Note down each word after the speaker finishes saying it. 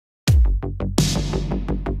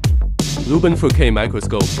Lubin 4K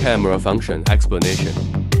Microscope Camera Function Explanation.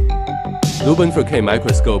 Lubin 4K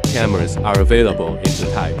Microscope cameras are available in two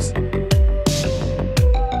types.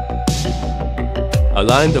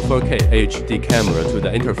 Align the 4K HD camera to the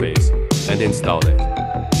interface and install it.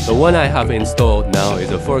 The one I have installed now is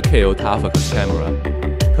a 4K autofocus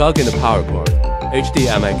camera. Plug in the power cord,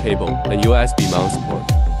 HDMI cable, and USB mouse port.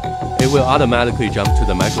 It will automatically jump to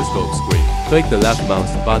the microscope screen. Click the left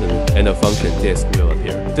mouse button and a function disk will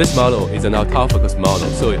appear. This model is an autofocus model,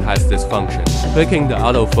 so it has this function. Clicking the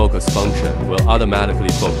autofocus function will automatically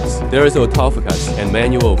focus. There is autofocus and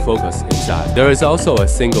manual focus inside. There is also a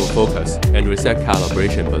single focus and reset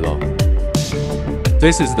calibration below.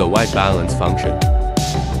 This is the white balance function.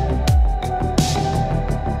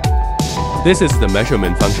 This is the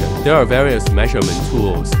measurement function. There are various measurement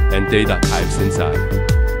tools and data types inside.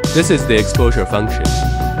 This is the exposure function.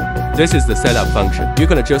 This is the setup function. You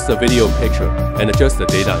can adjust the video picture and adjust the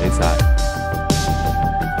data inside.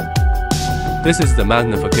 This is the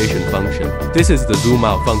magnification function. This is the zoom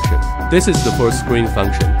out function. This is the 4-screen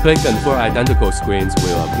function. Click and 4 identical screens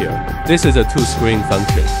will appear. This is a 2-screen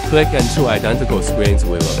function. Click and 2 identical screens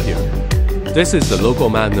will appear. This is the local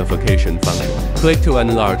magnification function. Click to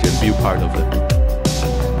enlarge and view part of it.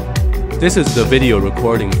 This is the video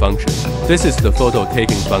recording function. This is the photo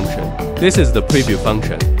taking function. This is the preview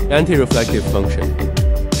function, anti-reflective function.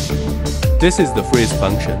 This is the freeze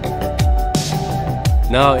function.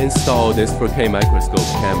 Now install this 4K microscope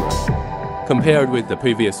camera. Compared with the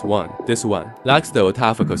previous one, this one lacks the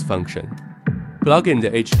autofocus function. Plug in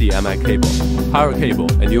the HDMI cable, power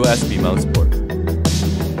cable, and USB mouse port.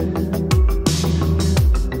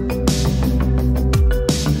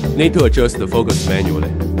 Need to adjust the focus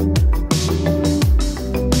manually.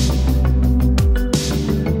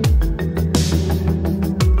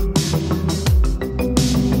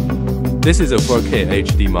 This is a 4K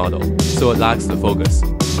HD model, so it lacks the focus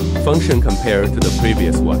function compared to the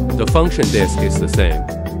previous one. The function disk is the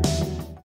same.